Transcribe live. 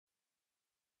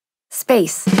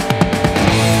space.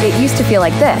 It used to feel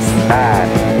like this. 9,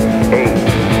 8,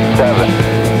 7,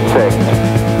 6,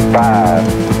 5,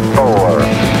 4,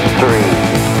 3,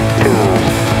 2,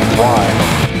 1.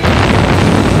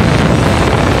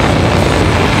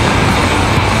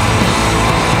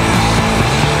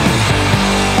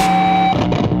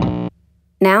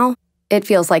 Now, it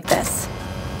feels like this.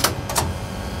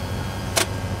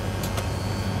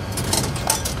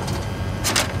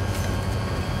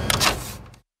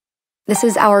 This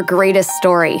is our greatest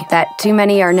story that too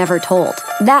many are never told.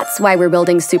 That's why we're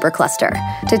building Supercluster,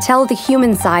 to tell the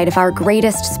human side of our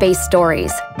greatest space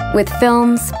stories, with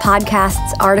films,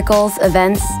 podcasts, articles,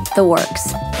 events, the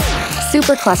works.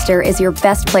 Supercluster is your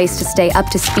best place to stay up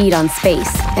to speed on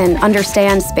space and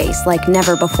understand space like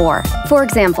never before. For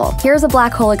example, here's a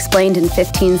black hole explained in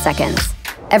 15 seconds.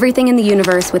 Everything in the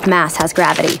universe with mass has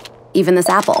gravity, even this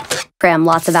apple. Cram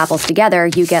lots of apples together,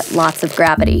 you get lots of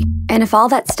gravity. And if all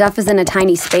that stuff is in a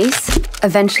tiny space,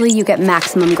 eventually you get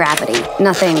maximum gravity.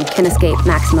 Nothing can escape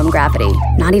maximum gravity,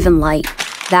 not even light.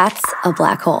 That's a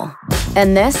black hole.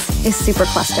 And this is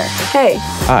Supercluster. Hey.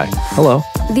 Hi. Hello.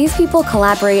 These people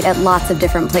collaborate at lots of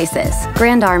different places.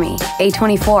 Grand Army,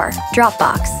 A24,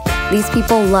 Dropbox. These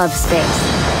people love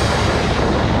space.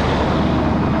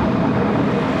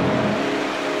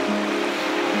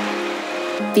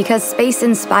 Because space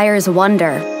inspires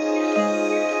wonder,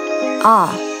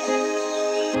 awe,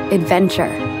 adventure.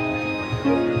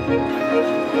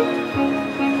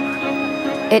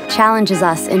 It challenges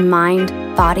us in mind,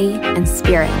 body, and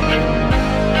spirit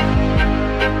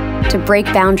to break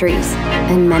boundaries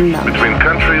and mend them. Between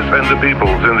countries and the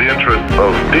peoples in the interest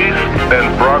of peace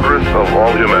and progress of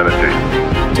all humanity.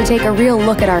 To take a real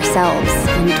look at ourselves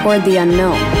and toward the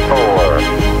unknown. 4,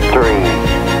 3,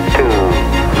 2,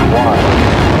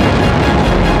 1.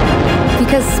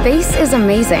 Because space is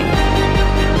amazing.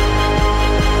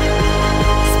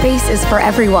 Space is for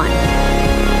everyone.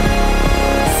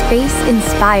 Space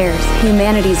inspires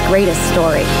humanity's greatest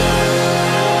story.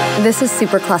 This is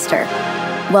Supercluster.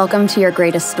 Welcome to your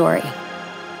greatest story.